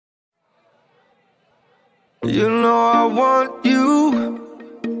You know I want you.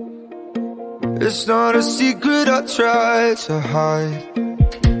 It's not a secret I try to hide.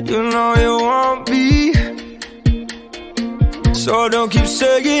 You know you want me, so don't keep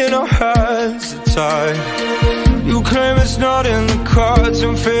saying our hands are tied. You claim it's not in the cards,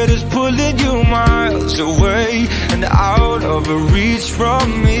 and fate is pulling you miles away and out of reach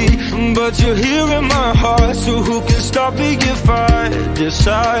from me. But you're here in my heart, so who can stop me if I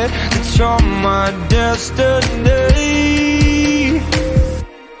decide that you're my destiny?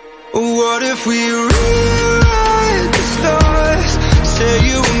 What if we rewrite the stars? Say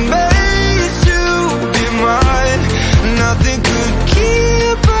you were made to be mine. Nothing could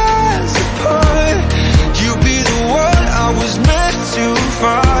keep us apart. You be the one I was meant to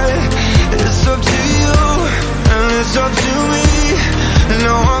find. It's up to you, and it's up to me.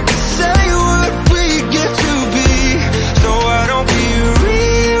 No one can say what we get to be. So why don't we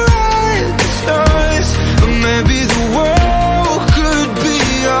rewrite the stars? Or maybe the world could be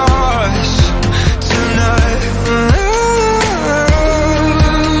ours tonight.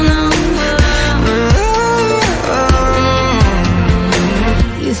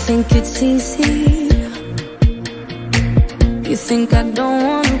 You think it's easy? You think I don't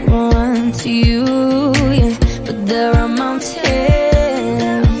wanna run to you, yeah. But there are mountains,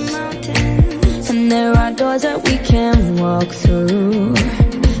 and there are doors that we can walk through.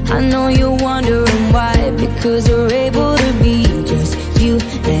 I know you're wondering why, because we're able to be just you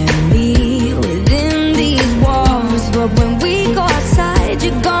and me within these walls. But when we go outside,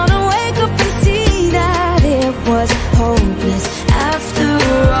 you're gonna wake up and see that it was hopeless after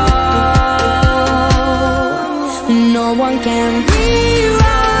all. No one can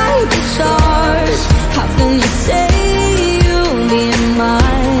rewrite the stars. How can you say you'll be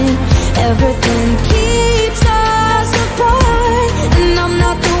mine? Everything keeps us apart, and I'm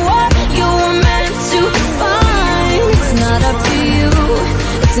not the one you were meant to find. It's not up to you,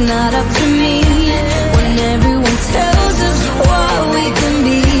 it's not up to me. When everyone tells us what we can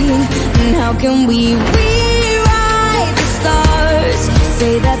be, and how can we rewrite the stars?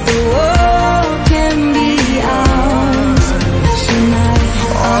 Say that the world can be ours tonight.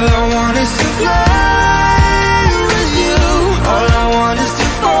 All I want is to fly with you. All I want is to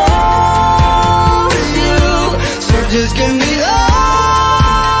fall with you. So just give me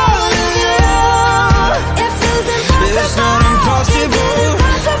all of you. It feels impossible. It's not impossible.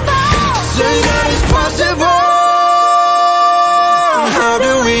 Say that it's possible. How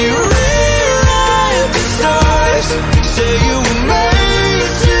do we rewrite the stars? Say you were made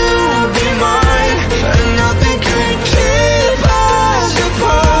to be mine, and nothing can keep us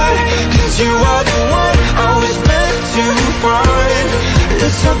apart. 'Cause you are the one I was meant to find.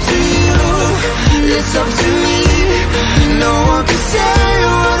 It's up to you, it's up to me. No one can say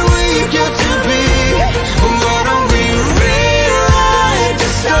what we get to be. Why don't we rewrite the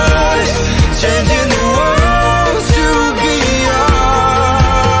stars? Changing the world to be ours.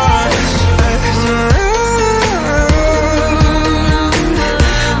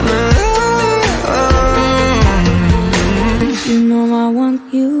 You know I want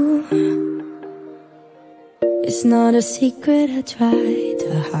you. It's not a secret I try to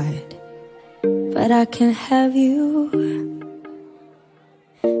hide, but I can't have you.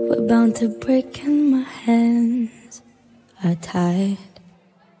 We're bound to break and my hands are tied.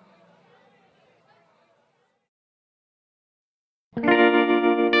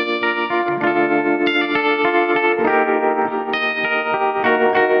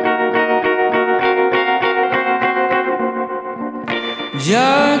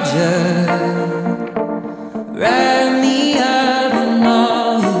 Georgia, wrap me up in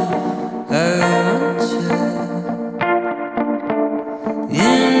all you hurt you.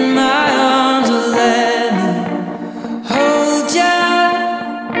 In my arms, or let me hold you.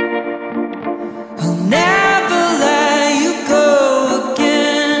 I'll never let you go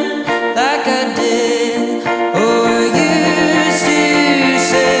again, like I did or used to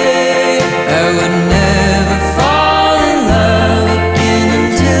say. I would never fall in love again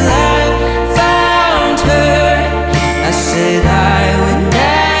until I found her. I said I would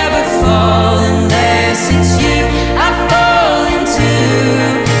never fall unless it's you I fall into.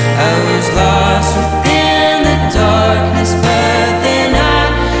 I was lost within the darkness, but then I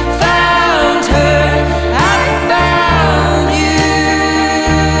found her. I found you.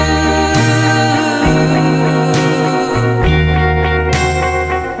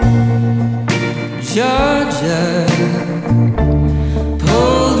 Georgia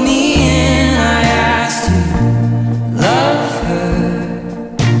pulled me in, I asked to love her.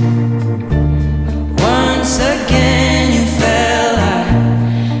 Once again you fell, I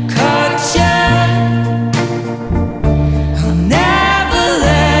caught ya.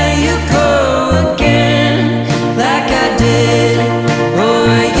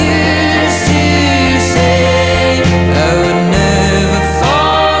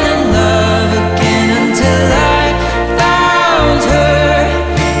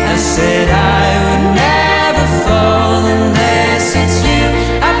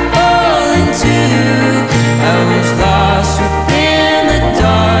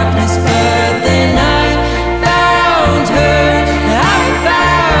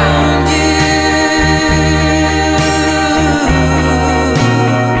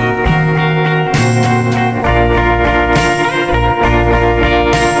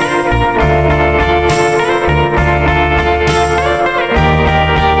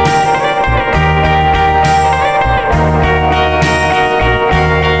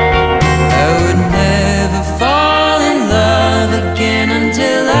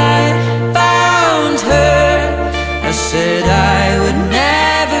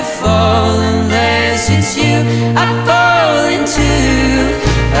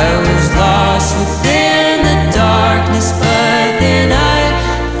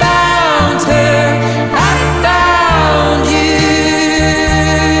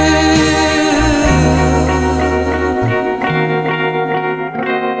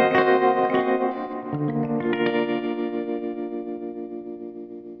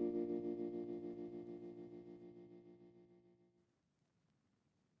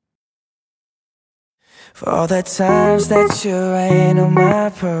 For all the times that you rain on my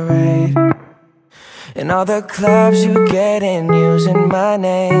parade, and all the clubs you get in using my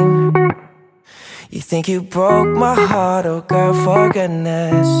name. You think you broke my heart, oh girl, for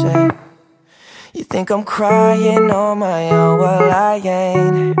goodness sake. You think I'm crying on my own, well I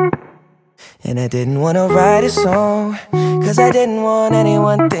ain't. And I didn't wanna write a song, cause I didn't want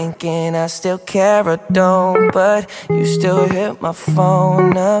anyone thinking I still care or don't. But you still hit my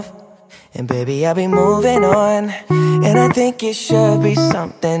phone up, and baby I'll be moving on. And I think it should be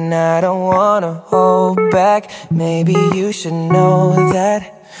something I don't wanna hold back. Maybe you should know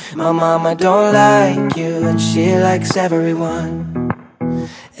that my mama don't like you, and she likes everyone.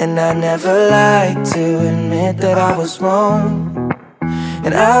 And I never like to admit that I was wrong.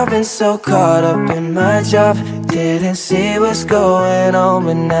 And I've been so caught up in my job, didn't see what's going on.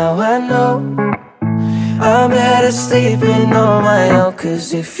 But now I know I'm better sleeping on my own.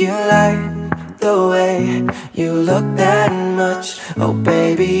 Cause if you like the way you look that much, oh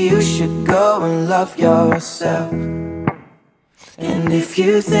baby, you should go and love yourself. And if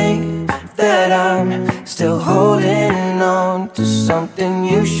you think that I'm still holding on to something,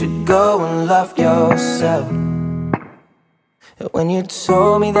 you should go and love yourself. When you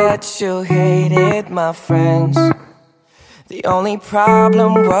told me that you hated my friends, the only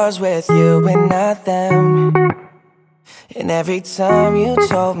problem was with you and not them. And every time you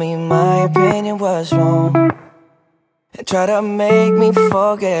told me my opinion was wrong, and tried to make me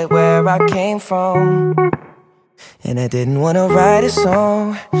forget where I came from. And I didn't wanna write a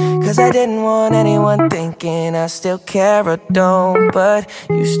song, cause I didn't want anyone thinking I still care or don't. But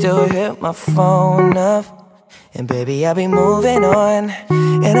you still hit my phone up, and baby I'll be moving on.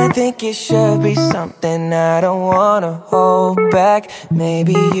 And I think it should be something I don't wanna hold back.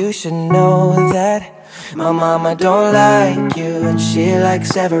 Maybe you should know that my mama don't like you, and she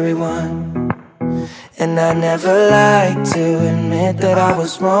likes everyone. And I never like to admit that I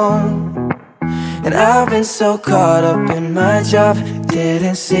was wrong. And I've been so caught up in my job,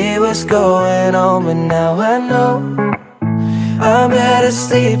 didn't see what's going on. But now I know I'm better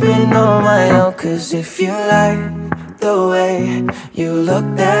sleeping on my own. Cause if you like the way you look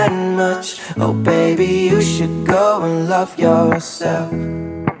that much, oh baby, you should go and love yourself.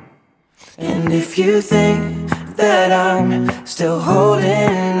 And if you think that I'm still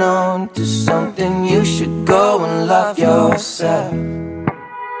holding on to something, you should go and love yourself.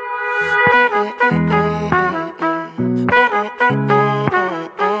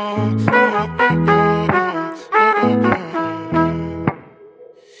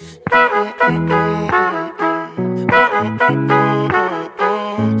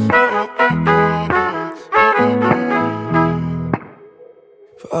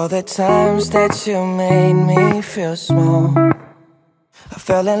 For all the times that you made me feel small, I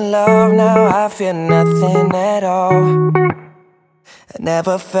fell in love, now I feel nothing at all. I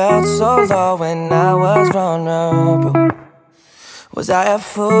never felt so low when I was vulnerable. Was I a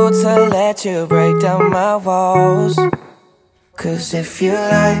fool to let you break down my walls? Cause if you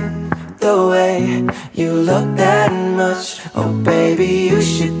like the way you look that much, oh baby, you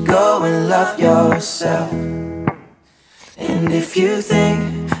should go and love yourself. And if you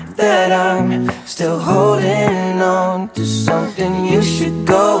think that I'm still holding on to something, you should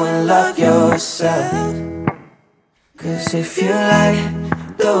go and love yourself. Cause if you like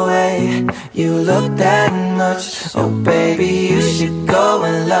the way you look that much, oh baby, you should go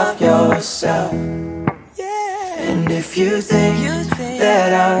and love yourself. And if you think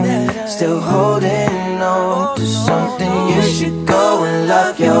that I'm still holding on to something, you should go and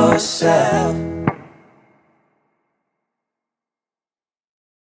love yourself.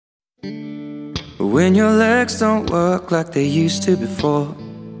 When your legs don't work like they used to before,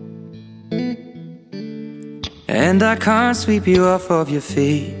 and I can't sweep you off of your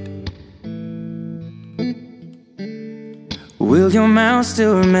feet, will your mouth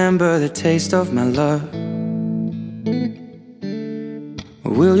still remember the taste of my love?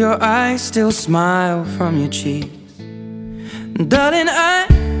 Will your eyes still smile from your cheeks? Darling, I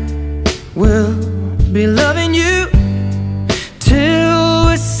will be loving you till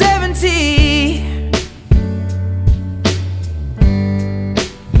we're 70.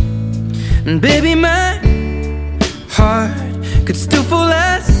 And baby, my heart could still fall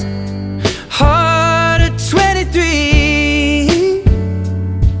as hard at 23.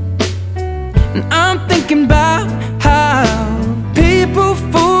 And I'm thinking about how people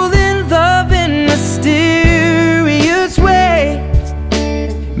fall in love in mysterious ways.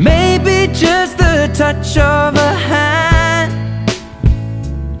 Maybe just the touch of a hand.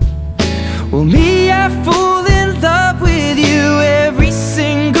 Well, me, I fall in love with you every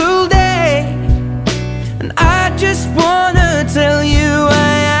single day.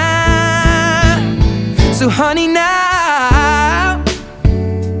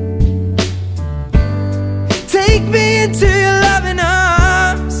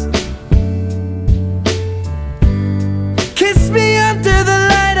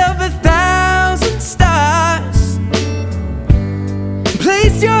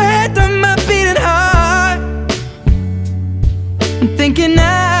 head on my beating heart. I'm thinking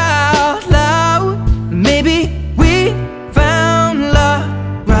out loud, maybe we found love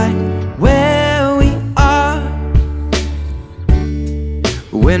right where we are.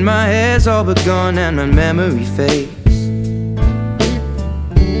 When my hair's all but gone and my memory fades,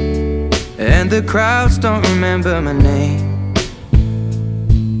 and the crowds don't remember my name,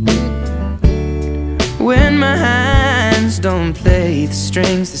 when my hands don't play the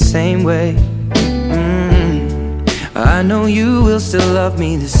strings the same way, I know you will still love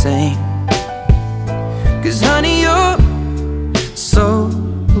me the same. 'Cause honey, your soul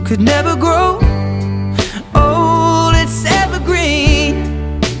could never grow old, it's evergreen.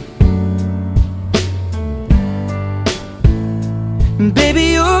 And baby,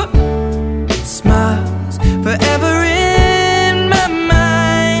 your smile's forever in my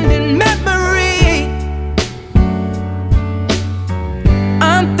mind and memory.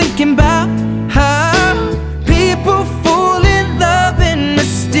 I'm thinking about how people fall in love in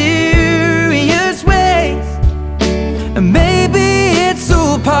mysterious ways, and maybe it's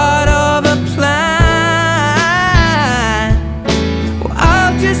all part of a plan. Well,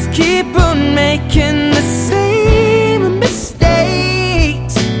 I'll just keep on making the same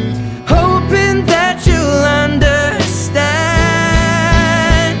mistakes, hoping that you'll understand.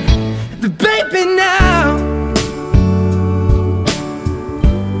 But baby, now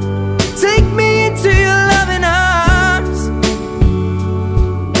take me into your loving arms,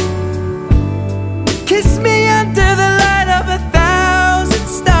 kiss me under the light of 1,000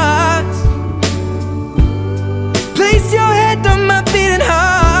 stars, place your head on my beating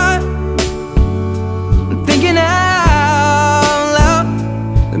heart. I'm thinking out loud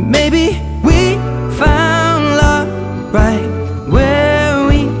that maybe we found love right where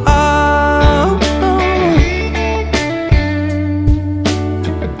we are.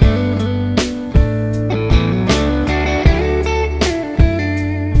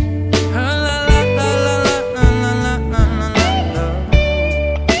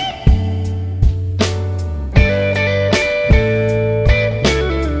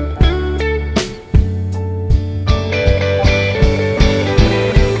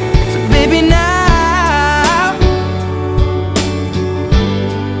 So baby, now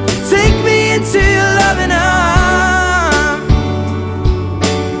take me into your loving arms,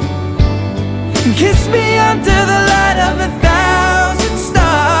 kiss me under the light of 1,000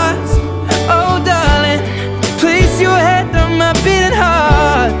 stars. Oh darling, place your head on my beating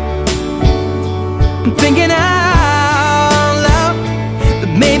heart. I'm thinking out loud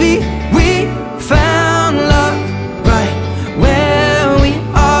that maybe we found love right where we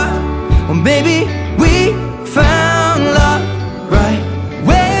are. Or maybe we found love right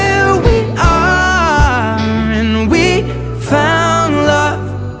where we are. And we found love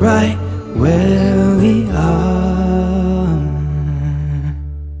right where we are.